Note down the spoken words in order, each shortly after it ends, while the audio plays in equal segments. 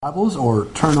Bibles, or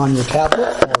turn on your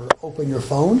tablet, or open your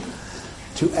phone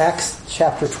to Acts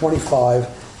chapter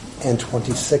 25 and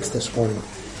 26 this morning.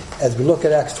 As we look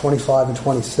at Acts 25 and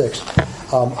 26,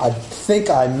 I think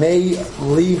I may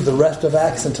leave the rest of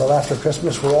Acts until after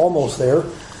Christmas. We're almost there,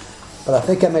 but I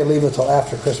think I may leave it until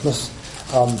after Christmas.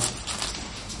 Let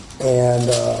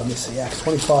me see, Acts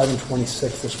 25 and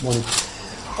 26 this morning.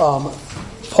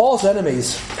 Paul's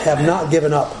enemies have not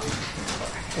given up.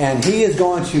 And he is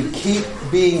going to keep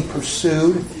being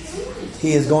pursued.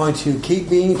 He is going to keep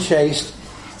being chased.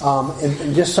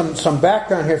 And just some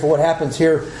background here for what happens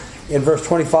here in verse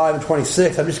 25 and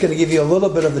 26. I'm just going to give you a little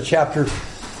bit of the chapter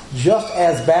just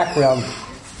as background.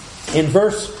 In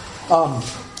verses 1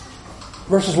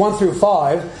 through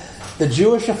 5, the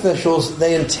Jewish officials,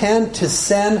 they intend to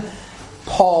send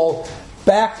Paul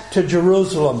back to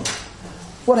Jerusalem.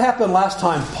 What happened last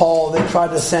time they tried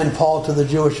to send Paul to the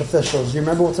Jewish officials? Do you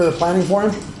remember what they were planning for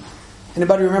him?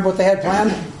 Anybody remember what they had planned?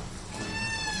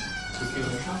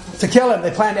 To kill him.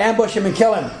 They planned to ambush him and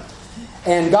kill him.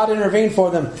 And God intervened for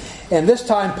them. And this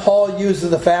time Paul uses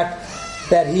the fact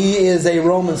that he is a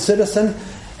Roman citizen,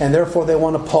 and therefore they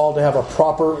wanted Paul to have a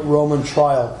proper Roman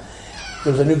trial.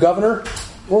 There was a new governor.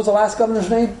 What was the last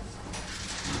governor's name?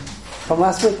 From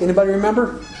last week? Anybody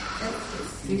remember?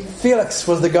 Felix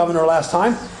was the governor last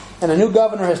time, and a new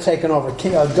governor has taken over.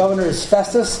 Governor is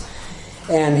Festus,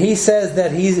 and he says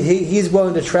that he's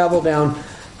willing to travel down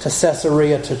to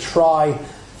Caesarea to try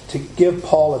to give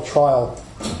Paul a trial.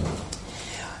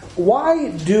 Why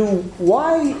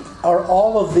are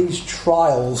all of these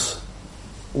trials?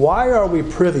 Why are we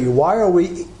privy? Why are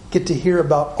we get to hear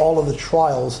about all of the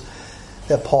trials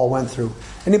that Paul went through?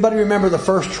 Anybody remember the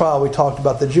first trial we talked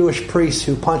about? The Jewish priest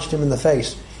who punched him in the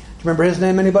face. Remember his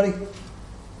name, anybody?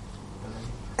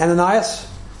 Ananias,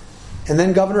 and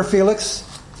then Governor Felix,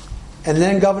 and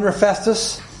then Governor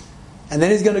Festus, and then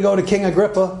he's going to go to King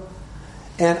Agrippa.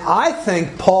 And I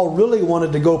think Paul really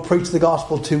wanted to go preach the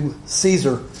gospel to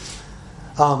Caesar.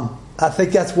 I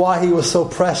think that's why he was so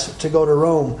pressed to go to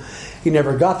Rome. He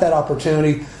never got that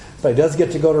opportunity, but he does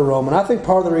get to go to Rome. And I think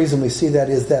part of the reason we see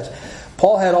that is that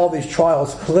Paul had all these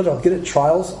trials, political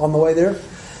trials on the way there.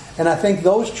 And I think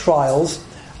those trials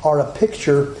are a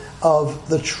picture of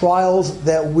the trials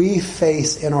that we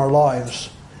face in our lives.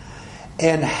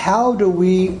 And what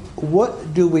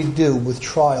do we do with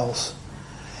trials?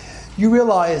 You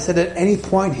realize that at any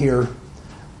point here,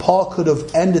 Paul could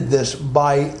have ended this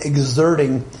by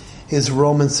exerting his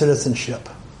Roman citizenship.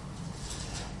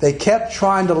 They kept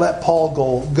trying to let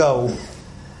Paul go,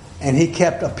 and he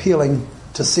kept appealing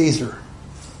to Caesar.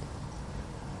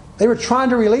 They were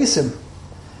trying to release him.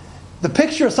 The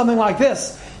picture is something like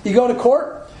this. You go to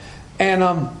court, and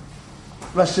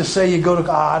let's just say you go to,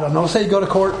 let's say you go to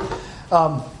court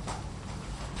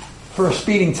for a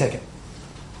speeding ticket.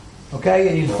 Okay,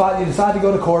 and you decide to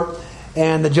go to court,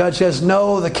 and the judge says,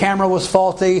 no, the camera was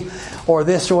faulty, or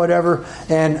this or whatever,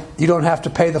 and you don't have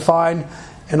to pay the fine,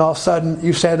 and all of a sudden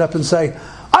you stand up and say,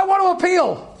 I want to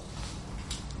appeal.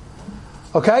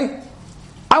 Okay?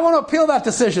 I want to appeal that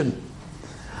decision.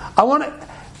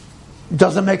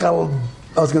 Doesn't make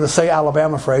I was going to say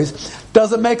Alabama phrase,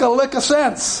 doesn't make a lick of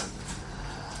sense.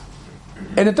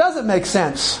 And it doesn't make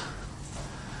sense.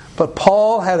 But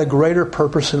Paul had a greater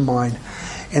purpose in mind.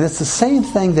 And it's the same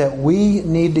thing that we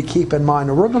need to keep in mind.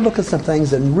 And we're going to look at some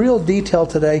things in real detail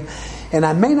today. And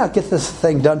I may not get this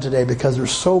thing done today because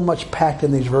there's so much packed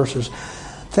in these verses.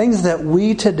 Things that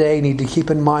we today need to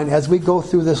keep in mind as we go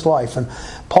through this life. And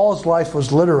Paul's life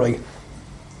was literally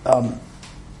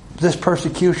this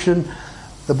persecution.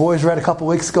 The boys read a couple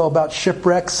weeks ago about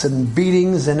shipwrecks and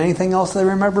beatings and anything else they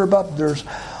remember about. There's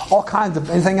all kinds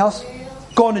of... Anything else?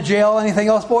 Going to jail. Anything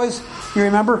else, boys? You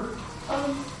remember?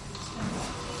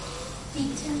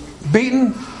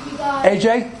 Beaten.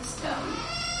 AJ?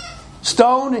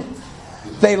 Stoned.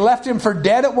 They left him for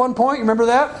dead at one point. Remember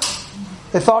that?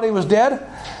 They thought he was dead.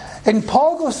 And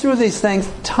Paul goes through these things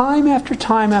time after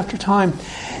time after time.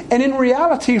 And in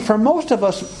reality, for most of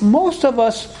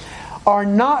us are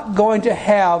not going to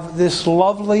have this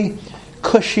lovely,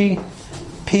 cushy,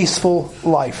 peaceful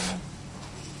life.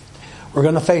 We're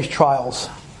going to face trials.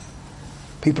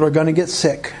 People are going to get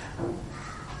sick.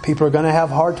 People are going to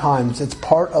have hard times. It's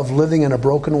part of living in a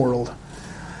broken world.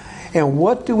 And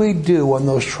what do we do when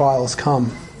those trials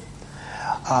come?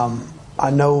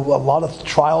 I know a lot of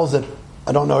trials that,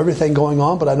 I don't know everything going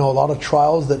on, but I know a lot of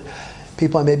trials that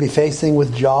people may be facing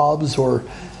with jobs or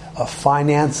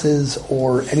finances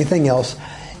or anything else,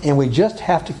 and we just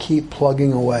have to keep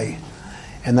plugging away.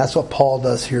 And that's what Paul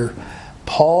does here.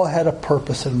 Paul had a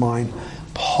purpose in mind.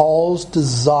 Paul's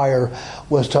desire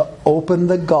was to open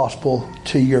the gospel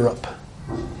to Europe.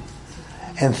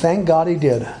 And thank God he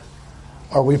did,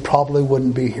 or we probably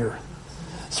wouldn't be here.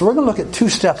 So we're going to look at two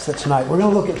steps tonight. We're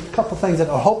going to look at a couple things that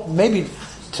I hope maybe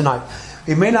tonight.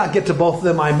 We may not get to both of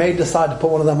them. I may decide to put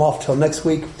one of them off till next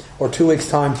week or 2 weeks'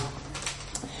 time.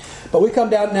 But we come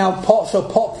down now. Paul,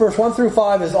 verse 1 through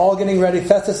 5 is all getting ready.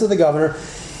 Festus is the governor.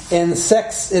 In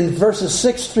verses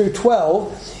 6 through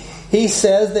 12, he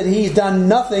says that he's done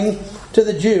nothing to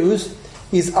the Jews.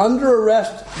 He's under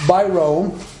arrest by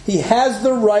Rome. He has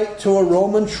the right to a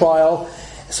Roman trial.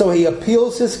 So he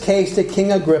appeals his case to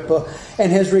King Agrippa,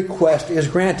 and his request is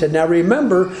granted. Now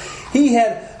remember,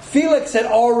 Felix had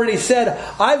already said,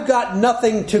 I've got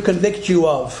nothing to convict you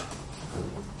of.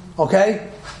 Okay?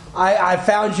 I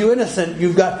found you innocent.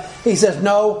 He says,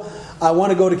 no, I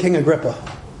want to go to King Agrippa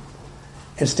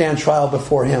and stand trial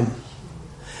before him.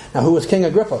 Now, who was King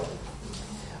Agrippa?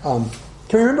 Can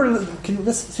we remember?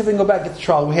 Let's see if we can go back and get the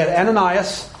trial. We had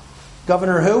Ananias,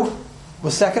 governor who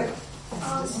was second?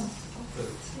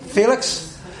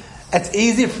 Felix. It's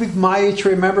easy for my age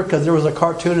to remember because there was a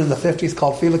cartoon in the 50s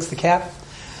called Felix the Cat.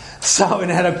 So, and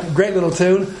it had a great little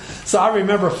tune. So I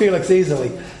remember Felix easily.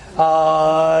 He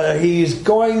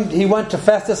went to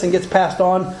Festus and gets passed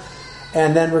on,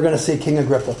 and then we're going to see King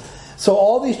Agrippa. So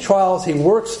all these trials, he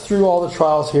works through all the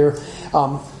trials here.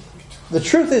 The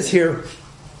truth is here,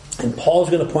 and Paul's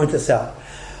going to point this out,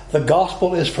 the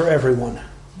gospel is for everyone.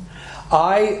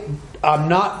 I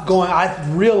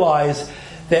realize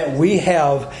that we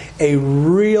have a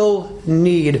real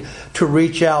need to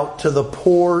reach out to the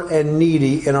poor and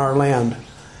needy in our land.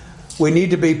 We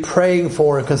need to be praying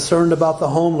for and concerned about the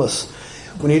homeless.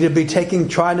 We need to be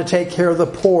trying to take care of the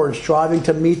poor and striving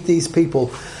to meet these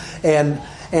people. And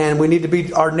we need to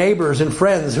be our neighbors and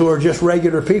friends who are just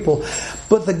regular people.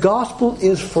 But the gospel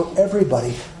is for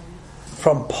everybody,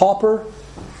 from pauper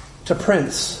to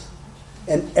prince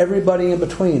and everybody in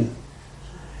between.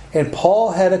 And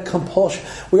Paul had a compulsion.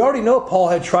 We already know Paul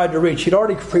had tried to reach. He'd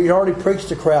already preached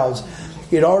to crowds.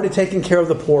 He had already taken care of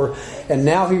the poor, and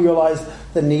now he realized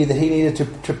the need that he needed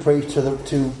to preach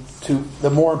to the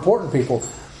more important people.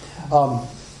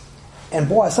 And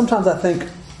boy, sometimes I think,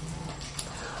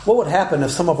 what would happen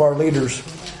if some of our leaders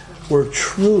were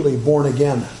truly born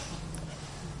again,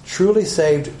 truly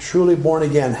saved, truly born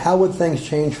again? How would things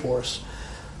change for us?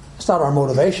 It's not our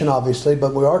motivation, obviously,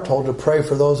 but we are told to pray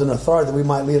for those in authority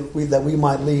that we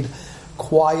might lead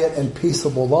quiet and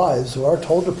peaceable lives. We are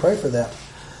told to pray for that.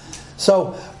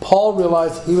 So Paul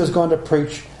realized he was going to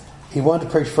preach. He wanted to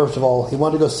preach, first of all. He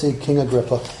wanted to go see King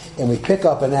Agrippa. And we pick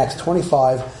up in Acts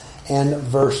 25 and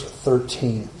verse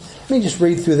 13. Let me just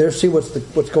read through there, see what's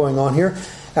going on here.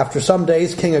 After some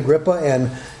days, King Agrippa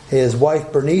and his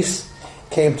wife Bernice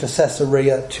came to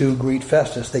Caesarea to greet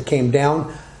Festus. They came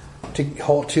down to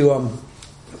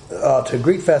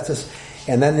greet Festus,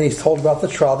 and then he's told about the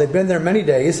trial. They'd been there many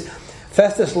days.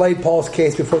 Festus laid Paul's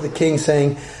case before the king,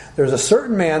 saying, "There's a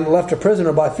certain man left a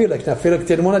prisoner by Felix." Now, Felix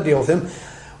didn't want to deal with him.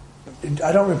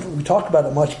 I don't know if we talked about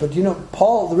it much, but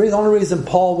Paul. The only reason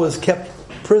Paul was kept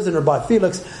prisoner by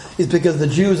Felix is because the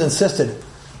Jews insisted,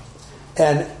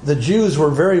 and the Jews were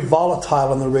very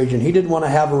volatile in the region. He didn't want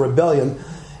to have a rebellion.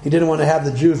 He didn't want to have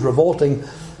the Jews revolting.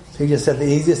 He just said the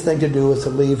easiest thing to do is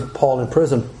to leave Paul in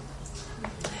prison.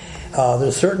 There's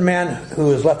a certain man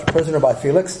who is left a prisoner by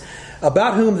Felix,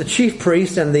 about whom the chief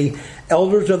priest and the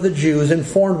elders of the Jews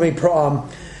informed me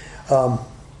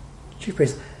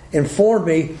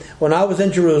when I was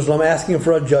in Jerusalem, asking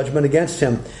for a judgment against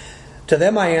him. To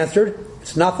them I answered,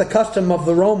 "It's not the custom of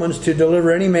the Romans to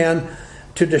deliver any man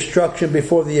to destruction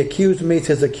before the accused meets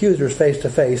his accusers face to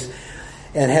face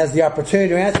and has the opportunity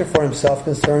to answer for himself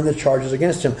concerning the charges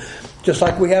against him." Just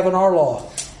like we have in our law.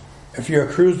 If you're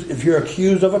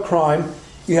accused of a crime,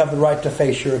 you have the right to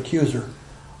face your accuser.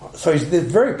 So there's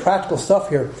very practical stuff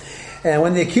here. And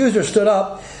when the accuser stood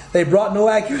up, they brought no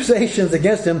accusations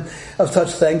against him of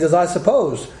such things as I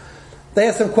supposed. They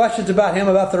had some questions about him,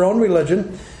 about their own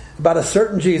religion, about a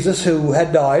certain Jesus who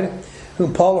had died,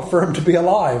 whom Paul affirmed to be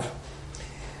alive.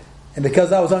 And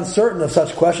because I was uncertain of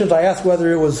such questions, I asked whether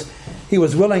he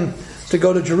was willing to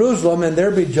go to Jerusalem and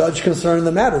there be judged concerning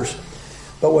the matters.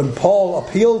 But when Paul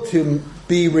appealed to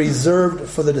be reserved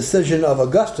for the decision of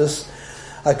Augustus,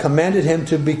 I commanded him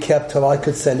to be kept till I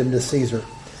could send him to Caesar.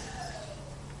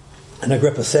 And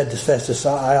Agrippa said to Festus,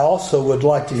 "I also would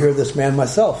like to hear this man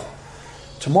myself.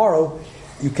 Tomorrow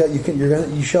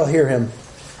you shall hear him."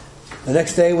 The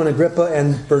next day, when Agrippa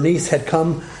and Bernice had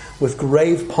come with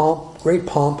great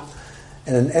pomp,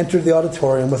 and entered the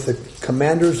auditorium with the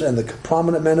commanders and the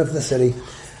prominent men of the city,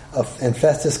 and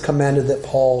Festus commanded that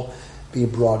Paul be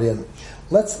brought in.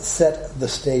 Let's set the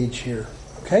stage here,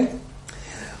 okay?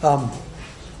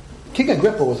 King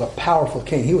Agrippa was a powerful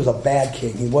king. He was a bad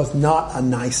king. He was not a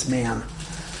nice man.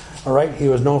 All right, he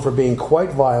was known for being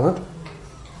quite violent.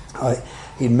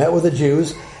 He met with the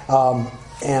Jews,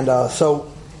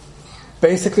 so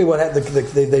basically, what happened?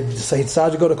 They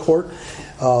decided to go to court.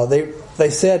 They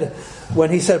said,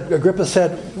 when Agrippa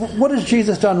said, "What has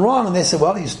Jesus done wrong?" And they said,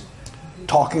 "Well, he's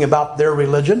talking about their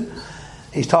religion.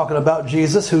 He's talking about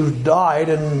Jesus who died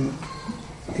and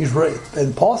he's raised."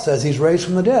 And Paul says he's raised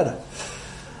from the dead.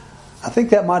 I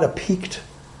think that might have piqued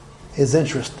his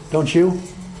interest, don't you?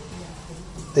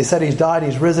 They said he's died,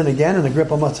 he's risen again, and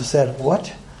Agrippa must have said,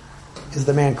 "What? Is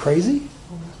the man crazy?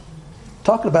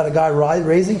 Talking about a guy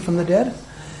raising from the dead?"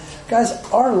 Guys,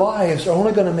 our lives are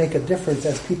only going to make a difference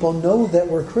as people know that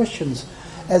we're Christians,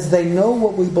 as they know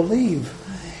what we believe.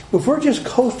 If we're just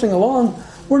coasting along,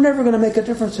 we're never going to make a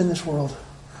difference in this world.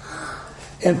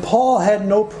 And Paul had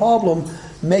no problem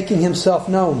making himself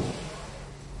known.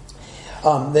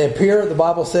 They appear, the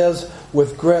Bible says,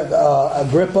 with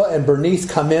Agrippa and Bernice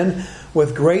come in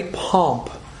with great pomp.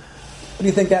 What do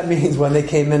you think that means when they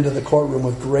came into the courtroom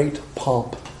with great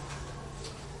pomp?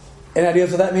 Any ideas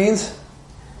what that means?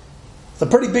 It's a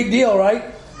pretty big deal,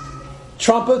 right?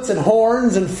 Trumpets and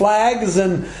horns and flags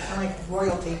and... like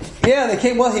royalty. Yeah, they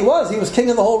came. Well, he was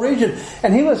king of the whole region.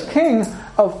 And he was king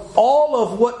of all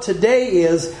of what today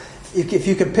is, if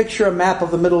you could picture a map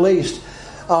of the Middle East.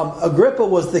 Agrippa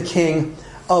was the king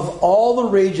of all the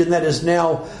region that is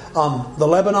now the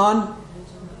Lebanon,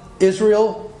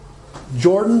 Israel,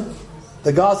 Jordan,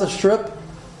 the Gaza Strip,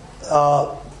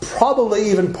 probably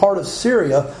even part of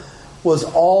Syria, was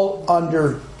all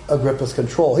under Agrippa's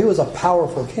control. He was a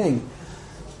powerful king.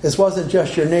 This wasn't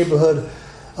just your neighborhood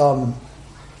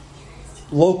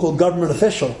local government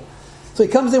official. So he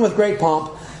comes in with great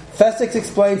pomp. Festus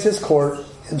explains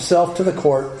himself to the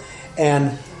court,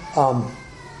 and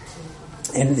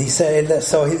he said that.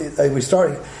 So we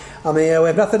started. we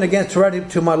have nothing against writing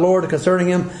to my Lord concerning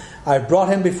him. I brought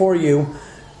him before you,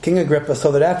 King Agrippa,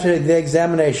 so that after the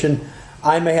examination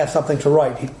I may have something to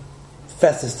write.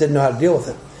 Festus didn't know how to deal with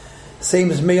it. It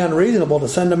seems to me unreasonable to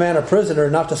send a man a prisoner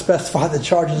and not to specify the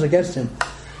charges against him.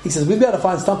 He says, we've got to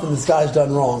find something this guy's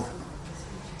done wrong.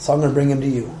 So I'm going to bring him to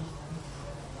you.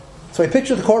 So he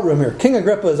pictures the courtroom here. King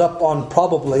Agrippa is up on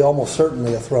probably, almost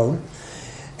certainly, a throne.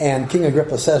 And King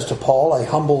Agrippa says to Paul, a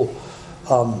humble,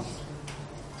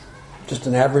 just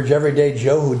an average, everyday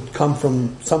Joe who'd come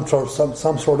from some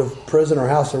sort of prison or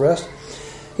house arrest.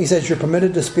 He says, you're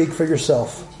permitted to speak for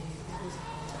yourself.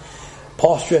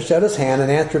 Paul stretched out his hand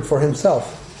and answered for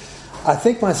himself. I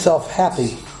think myself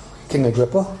happy, King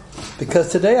Agrippa,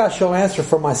 because today I shall answer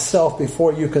for myself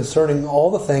before you concerning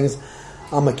all the things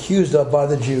I'm accused of by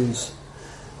the Jews,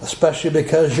 especially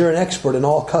because you're an expert in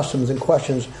all customs and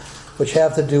questions which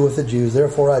have to do with the Jews.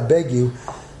 Therefore I beg you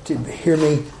to hear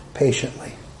me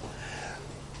patiently.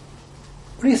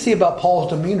 What do you see about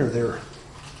Paul's demeanor there?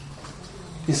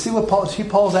 You see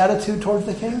Paul's attitude towards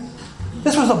the king?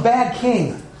 This was a bad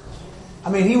king. I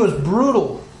mean, he was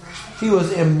brutal. He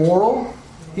was immoral.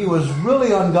 He was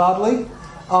really ungodly.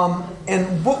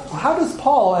 How does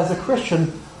Paul, as a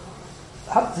Christian,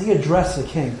 how does he address the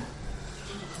king?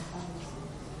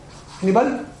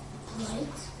 Anybody?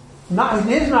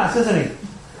 He is nice, isn't he?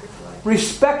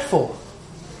 Respectful.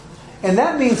 And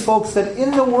that means, folks, that in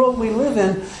the world we live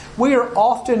in, we are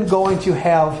often going to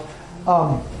have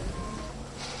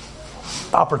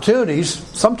opportunities,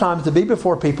 sometimes, to be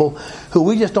before people who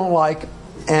we just don't like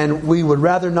and we would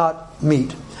rather not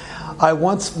meet. I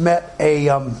once met a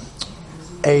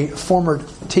former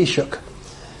Taoiseach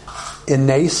in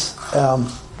Naas.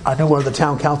 I know one of the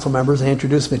town council members, and he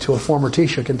introduced me to a former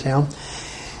Taoiseach in town.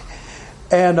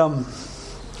 And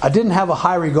I didn't have a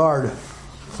high regard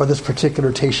for this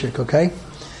particular Taoiseach, okay?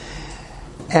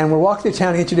 And we're walking through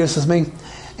town, he introduces me,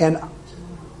 and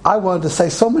I wanted to say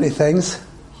so many things.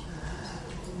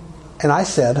 And I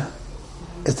said,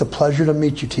 it's a pleasure to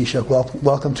meet you, Taoiseach.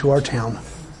 Welcome to our town.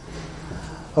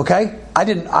 Okay? I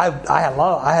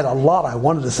had a lot I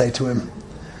wanted to say to him.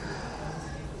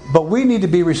 But we need to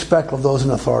be respectful of those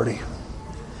in authority.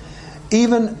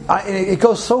 It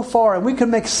goes so far, and we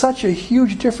can make such a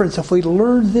huge difference if we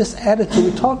learn this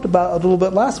attitude. We talked about it a little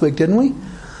bit last week, didn't we?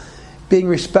 Being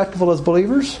respectful as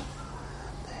believers.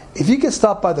 If you get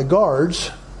stopped by the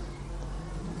guards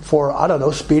for,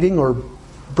 speeding or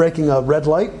breaking a red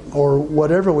light or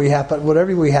whatever we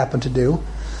happen to do,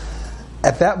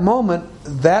 at that moment,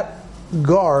 that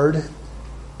guard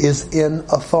is in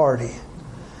authority.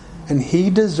 And he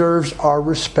deserves our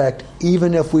respect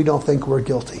even if we don't think we're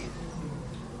guilty.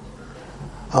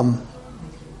 I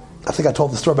think I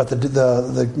told the story about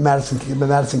the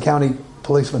Madison County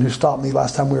policeman who stopped me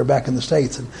last time we were back in the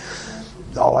States. And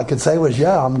all I could say was,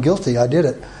 yeah, I'm guilty. I did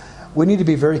it. We need to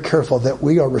be very careful that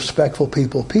we are respectful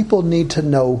people. People need to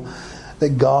know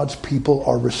that God's people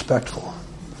are respectful.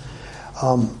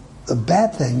 The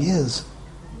bad thing is,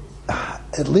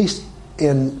 at least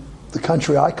in the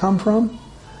country I come from,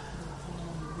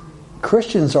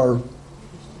 Christians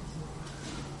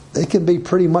they can be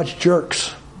pretty much jerks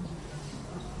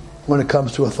when it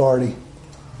comes to authority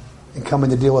and coming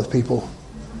to deal with people.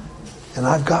 And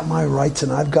I've got my rights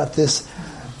and I've got this.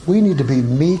 We need to be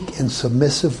meek and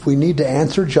submissive. We need to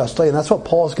answer justly, and that's what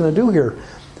Paul's going to do here.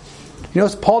 You know,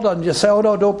 Paul doesn't just say, oh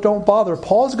no, don't bother.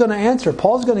 Paul's going to answer.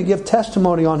 Paul's going to give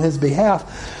testimony on his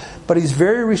behalf. But he's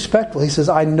very respectful. He says,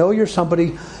 I know you're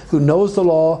somebody who knows the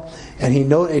law, and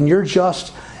and you're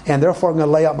just, and therefore I'm going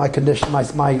to lay out my condition,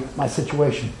 my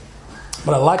situation.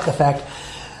 But I like the fact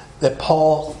that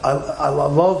Paul, I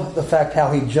love the fact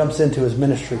how he jumps into his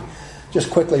ministry.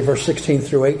 Just quickly, verse 16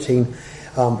 through 18,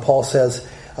 Paul says,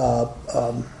 no,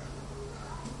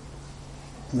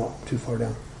 too far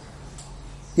down.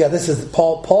 Yeah, this is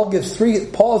Paul. Paul is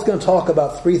going to talk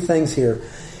about three things here.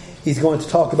 He's going to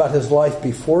talk about his life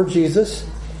before Jesus.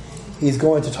 He's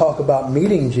going to talk about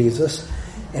meeting Jesus.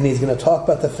 And he's going to talk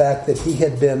about the fact that he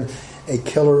had been a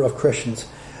killer of Christians.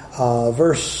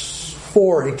 Verse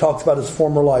 4, he talks about his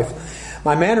former life.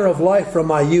 My manner of life from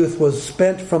my youth was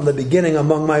spent from the beginning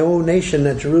among my own nation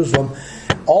at Jerusalem.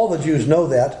 All the Jews know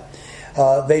that.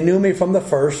 They knew me from the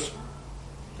first.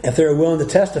 If they were willing to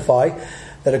testify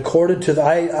that according to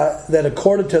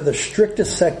the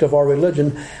strictest sect of our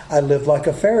religion, I lived like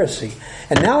a Pharisee.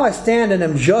 And now I stand and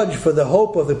am judged for the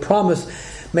hope of the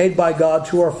promise made by God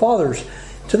to our fathers.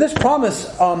 To this promise,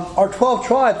 our 12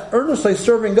 tribes, earnestly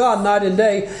serving God night and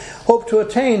day, hope to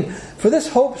attain. For this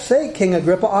hope's sake, King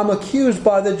Agrippa, I'm accused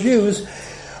by the Jews.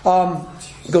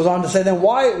 Goes on to say, then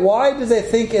why do they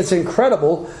think it's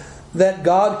incredible that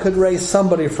God could raise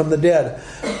somebody from the dead?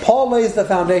 Paul lays the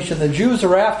foundation. The Jews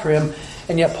are after him.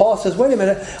 And yet Paul says, wait a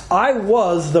minute, I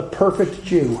was the perfect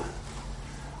Jew.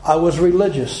 I was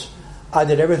religious. I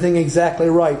did everything exactly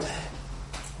right.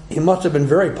 He must have been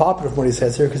very popular from what he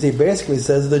says here, because he basically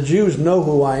says, the Jews know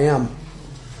who I am.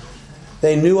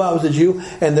 They knew I was a Jew,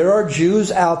 and there are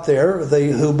Jews out there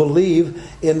who believe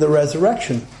in the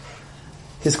resurrection.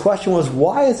 His question was,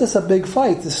 why is this a big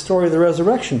fight, this story of the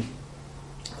resurrection?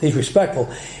 He's respectful.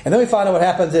 And then we find out what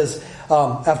happens is,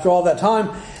 after all that time,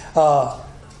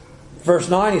 verse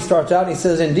 9, he starts out and he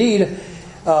says, Indeed,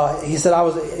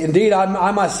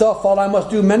 I myself thought I must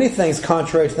do many things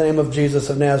contrary to the name of Jesus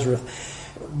of Nazareth.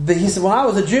 He said, when I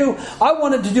was a Jew, I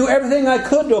wanted to do everything I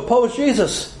could to oppose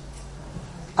Jesus.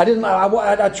 I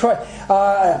tried.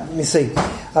 Let me see.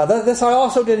 This I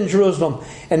also did in Jerusalem.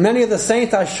 And many of the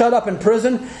saints I shut up in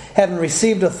prison, having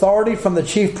received authority from the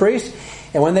chief priest.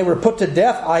 And when they were put to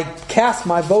death, I cast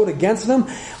my vote against them.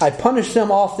 I punished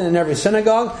them often in every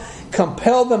synagogue,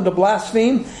 compelled them to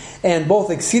blaspheme, and both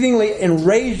exceedingly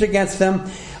enraged against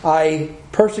them, I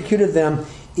persecuted them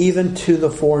even to the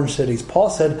foreign cities. Paul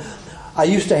said, I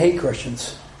used to hate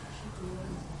Christians.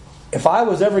 If I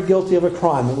was ever guilty of a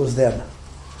crime, it was then.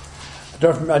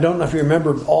 I don't know if you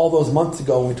remember all those months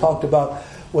ago when we talked about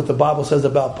what the Bible says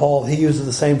about Paul. He uses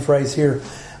the same phrase here.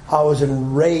 I was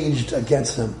enraged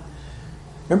against them.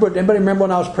 Anybody remember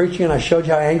when I was preaching and I showed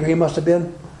you how angry he must have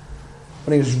been?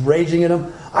 When he was raging at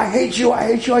him, I hate you,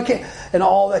 I can't, and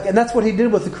all that. And that's what he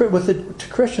did with the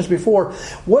Christians before.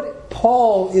 What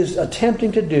Paul is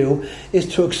attempting to do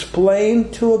is to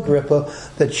explain to Agrippa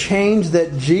the change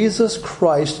that Jesus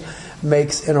Christ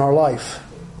makes in our life.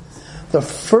 The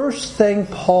first thing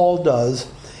Paul does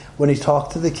when he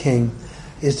talks to the king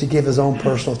is to give his own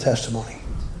personal testimony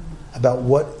about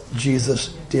what Jesus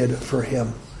did for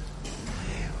him.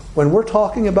 When we're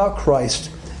talking about Christ,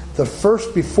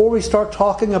 before we start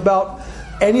talking about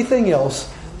anything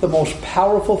else, the most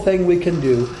powerful thing we can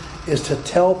do is to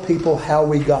tell people how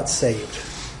we got saved.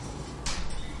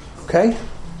 Okay?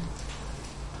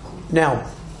 Now,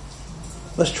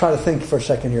 let's try to think for a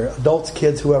second here. Adults,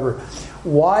 kids, whoever.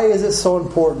 Why is it so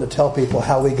important to tell people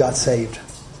how we got saved?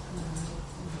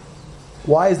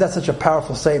 Why is that such a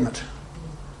powerful statement?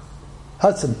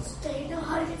 Hudson. They know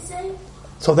how to get saved.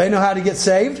 So they know how to get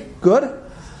saved? Good.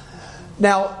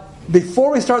 Now,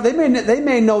 before we start, they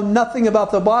may know nothing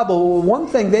about the Bible. Well, one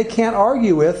thing they can't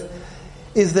argue with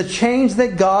is the change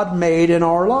that God made in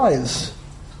our lives.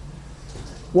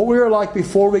 What we were like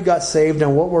before we got saved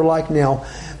and what we're like now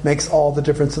makes all the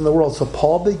difference in the world. So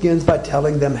Paul begins by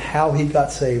telling them how he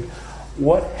got saved,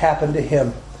 what happened to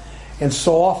him. And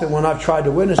so often when I've tried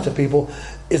to witness to people,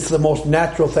 it's the most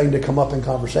natural thing to come up in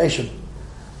conversation.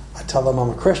 I tell them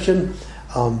I'm a Christian.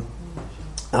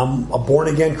 I'm a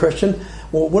born-again Christian.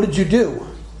 Well, what did you do?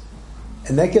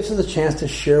 And that gives us a chance to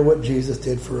share what Jesus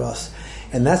did for us.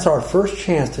 And that's our first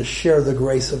chance to share the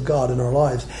grace of God in our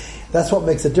lives. That's what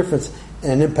makes a difference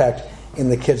and an impact in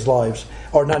the kids' lives.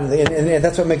 Or not, and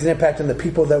that's what makes an impact in the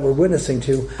people that we're witnessing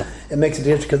to. It makes a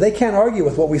difference because they can't argue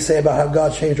with what we say about how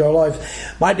God changed our lives.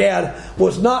 My dad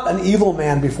was not an evil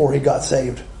man before he got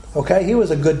saved. Okay? He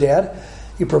was a good dad.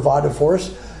 He provided for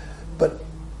us. But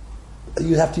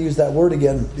you have to use that word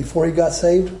again. Before he got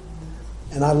saved,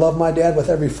 and I love my dad with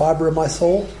every fiber of my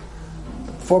soul.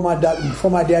 Before my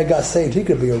dad got saved, he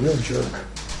could be a real jerk.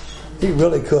 He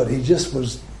really could. He just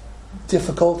was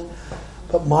difficult.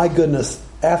 But my goodness,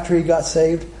 after he got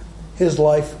saved, his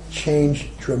life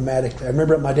changed dramatically. I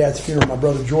remember at my dad's funeral, my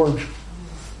brother George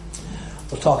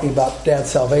was talking about dad's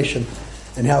salvation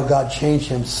and how God changed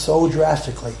him so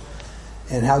drastically,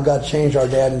 and how God changed our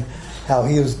dad, and how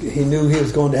he knew he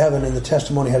was going to heaven, and the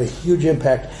testimony had a huge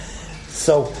impact.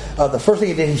 So the first thing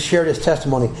he did, he shared his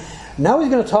testimony. Now he's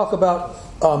going to talk about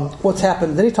what's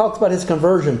happened. Then he talks about his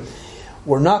conversion.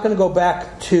 We're not going to go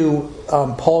back to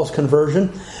Paul's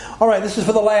conversion. All right, this is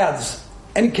for the lads.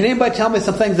 And can anybody tell me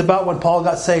some things about when Paul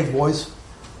got saved, boys? Do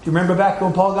you remember back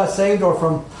when Paul got saved, or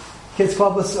from Kids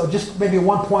Club? Let's just maybe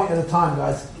one point at a time,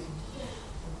 guys.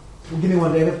 Give me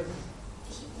one, David.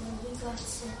 When he got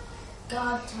saved,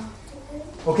 God talked to him.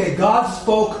 Okay, God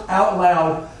spoke out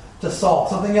loud to Saul.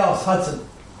 Something else, Hudson.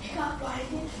 He got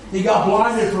blinded. He got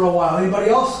blinded for a while. Anybody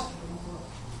else?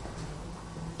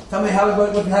 Tell me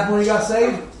what happened when he got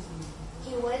saved.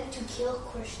 He went to kill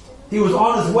Christians. He was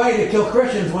on his way to kill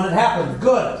Christians when it happened.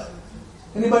 Good.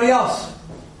 Anybody else?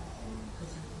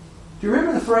 Do you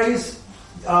remember the phrase?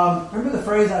 I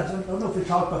don't know if we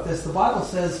talked about this. The Bible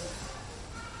says,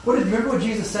 remember what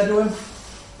Jesus said to him?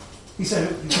 He said,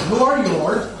 "Who are you,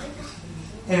 Lord?"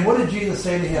 And what did Jesus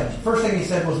say to him? First thing he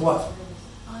said was what?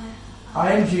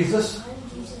 I am Jesus.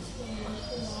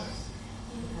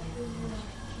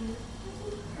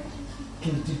 I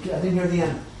didn't hear the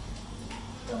end.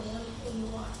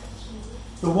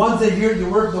 The ones that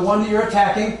the one that you're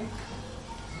attacking.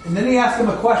 And then he asked him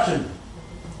a question.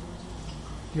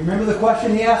 Do you remember the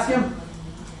question he asked him?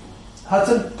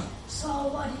 Hudson?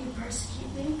 Saul, why do you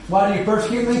persecute me? Why do you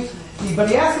persecute me? But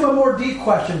he asked him a more deep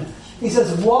question. He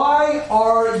says, why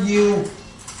are you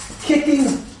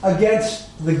kicking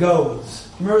against the goads?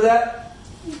 Remember that?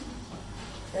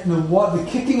 And the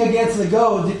kicking against the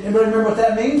goads, anybody remember what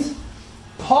that means?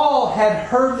 Paul had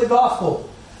heard the gospel.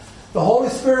 The Holy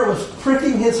Spirit was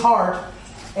pricking his heart,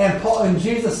 and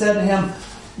Jesus said to him,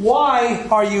 why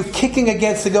are you kicking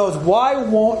against the goads? Why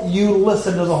won't you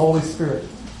listen to the Holy Spirit?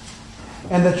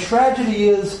 And the tragedy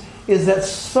is that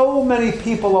so many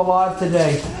people alive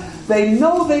today, they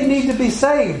know they need to be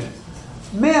saved.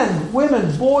 Men,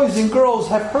 women, boys, and girls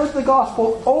have heard the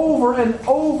gospel over and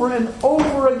over and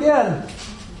over again.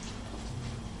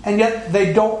 And yet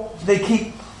they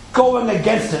keep going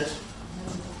against it.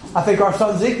 I think our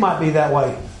son Zeke might be that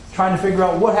way, trying to figure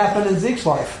out what happened in Zeke's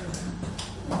life.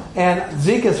 And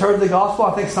Zeke has heard the gospel.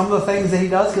 I think some of the things that he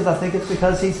does, because I think it's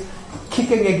because he's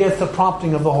kicking against the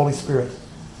prompting of the Holy Spirit.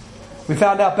 We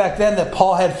found out back then that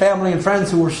Paul had family and friends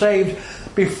who were saved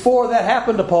before that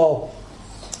happened to Paul.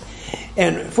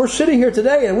 And if we're sitting here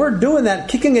today and we're doing that,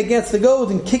 kicking against the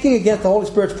goads and kicking against the Holy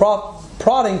Spirit's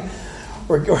prodding,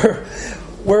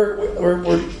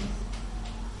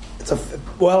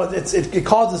 it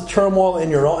causes turmoil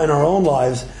in our own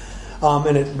lives,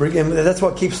 and that's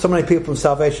what keeps so many people from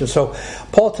salvation. So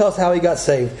Paul tells how he got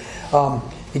saved.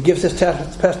 He gives his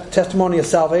testimony of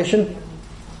salvation,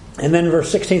 and then in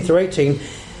verse 16 through 18,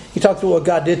 he talks about what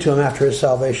God did to him after his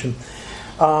salvation.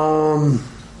 I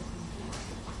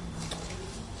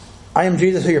am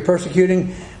Jesus who you're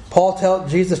persecuting.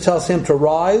 Jesus tells him to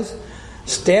rise,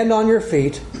 stand on your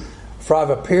feet, for I've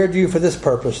appeared to you for this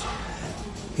purpose.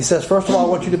 He says, first of all, I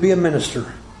want you to be a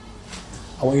minister.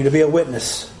 I want you to be a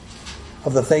witness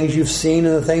of the things you've seen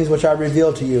and the things which I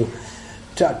revealed to you.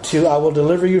 I will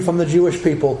deliver you from the Jewish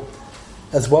people,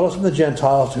 as well as from the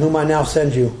Gentiles, to whom I now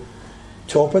send you,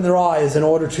 to open their eyes in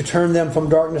order to turn them from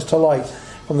darkness to light,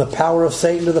 from the power of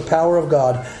Satan to the power of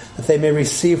God, that they may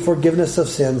receive forgiveness of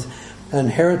sins, and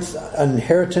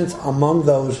inheritance among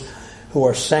those who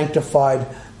are sanctified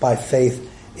by faith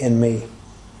in me.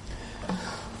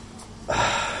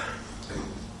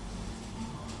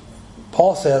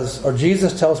 Paul says, or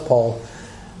Jesus tells Paul,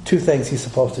 two things he's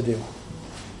supposed to do.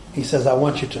 He says, I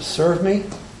want you to serve me,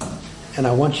 and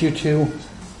I want you to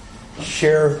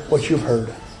share what you've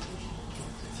heard.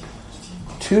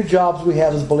 Two jobs we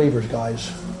have as believers,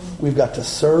 guys. We've got to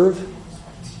serve,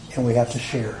 and we have to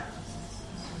share.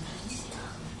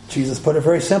 Jesus put it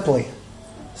very simply.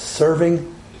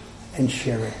 serving and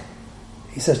sharing.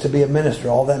 He says to be a minister,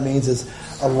 all that means is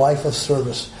a life of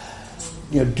service.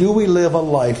 Do we live a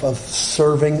life of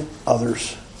serving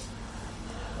others?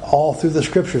 All through the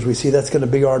scriptures we see that's going to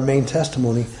be our main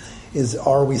testimony, is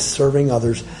are we serving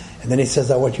others? And then he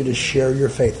says, I want you to share your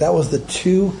faith. That was the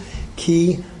two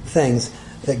key things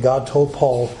that God told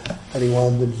Paul that he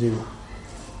wanted him to do.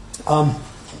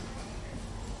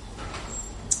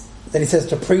 Then he says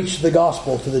to preach the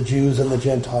gospel to the Jews and the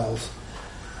Gentiles.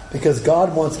 Because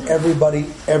God wants everybody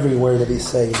everywhere to be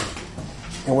saved.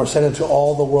 And we're sent into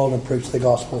all the world and preach the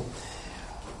gospel.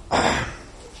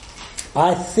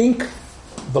 I think,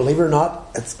 believe it or not,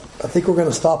 I think we're going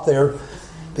to stop there,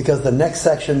 because the next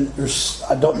section,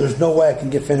 there's no way I can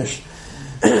get finished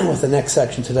with the next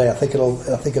section today. I think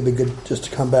it'll be good just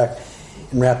to come back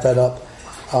and wrap that up.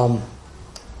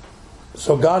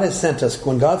 So God has sent us.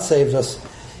 When God saves us,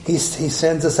 He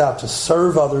sends us out to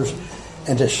serve others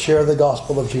and to share the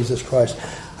gospel of Jesus Christ.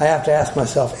 I have to ask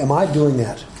myself, am I doing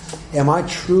that? Am I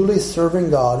truly serving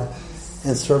God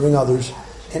and serving others?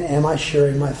 And am I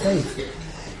sharing my faith?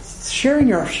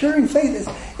 Sharing faith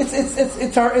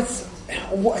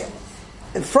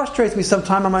it frustrates me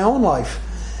sometimes in my own life.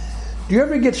 Do you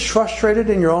ever get frustrated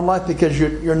in your own life because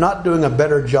you're not doing a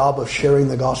better job of sharing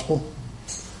the gospel?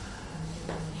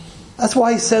 That's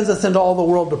why He sends us into all the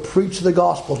world to preach the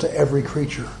gospel to every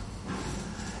creature.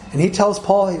 And He tells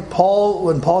Paul,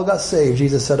 when Paul got saved,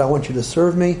 Jesus said, I want you to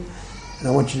serve me and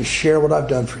I want you to share what I've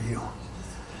done for you.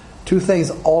 Two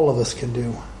things all of us can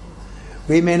do.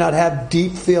 We may not have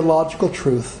deep theological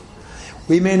truth.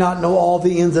 We may not know all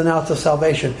the ins and outs of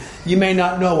salvation. You may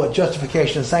not know what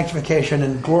justification and sanctification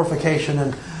and glorification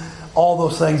and all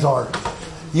those things are.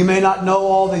 You may not know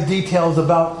all the details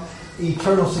about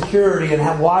eternal security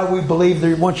and why we believe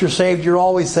that once you're saved, you're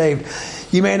always saved.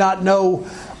 You may not know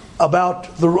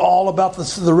about the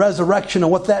resurrection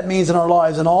and what that means in our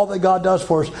lives and all that God does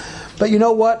for us. But you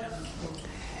know what?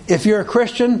 If you're a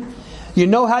Christian, you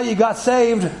know how you got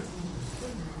saved.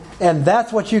 And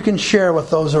that's what you can share with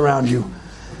those around you.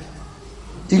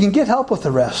 You can get help with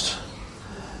the rest.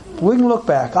 We can look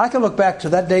back. I can look back to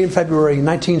that day in February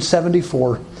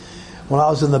 1974 when I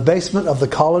was in the basement of the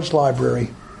college library.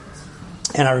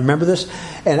 And I remember this.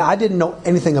 And I didn't know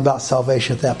anything about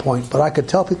salvation at that point. But I could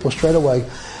tell people straight away.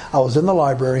 I was in the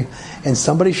library and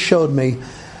somebody showed me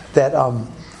that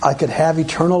I could have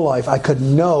eternal life. I could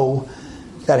know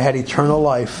that I had eternal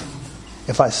life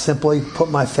if I simply put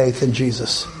my faith in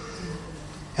Jesus.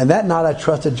 And that night I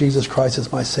trusted Jesus Christ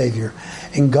as my Savior.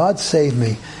 And God saved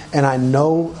me. And I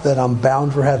know that I'm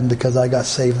bound for heaven because I got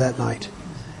saved that night.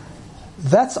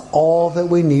 That's all that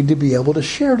we need to be able to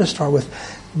share to start with.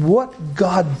 What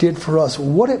God did for us.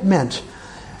 What it meant.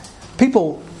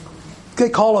 People, they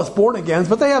call us born agains,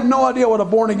 but they have no idea what a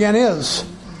born again is.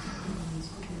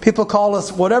 People call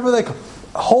us whatever they call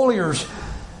holiers.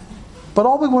 But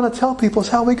all we want to tell people is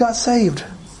how we got saved.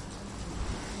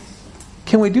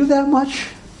 Can we do that much?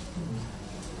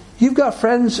 You've got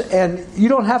friends and you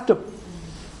don't have to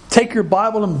take your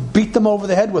Bible and beat them over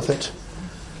the head with it.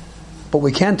 But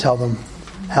we can tell them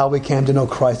how we came to know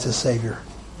Christ as Savior.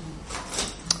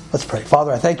 Let's pray.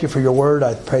 Father, I thank you for your word.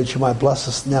 I pray that you might bless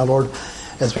us now, Lord,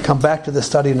 as we come back to this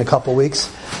study in a couple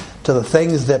weeks, to the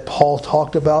things that Paul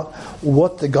talked about,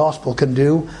 what the gospel can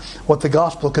do, what the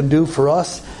gospel can do for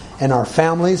us and our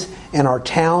families and our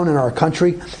town and our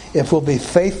country, if we'll be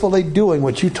faithfully doing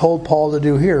what you told Paul to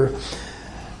do here,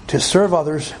 to serve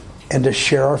others and to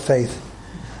share our faith.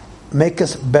 Make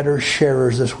us better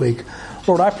sharers this week.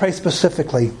 Lord, I pray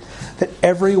specifically that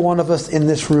every one of us in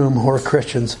this room who are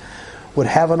Christians would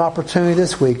have an opportunity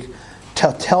this week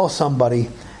to tell somebody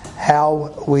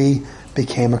how we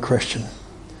became a Christian.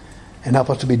 And help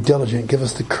us to be diligent. Give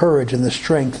us the courage and the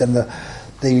strength and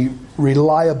the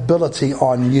reliability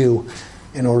on you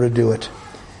in order to do it.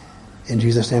 In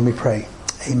Jesus' name we pray.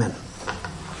 Amen.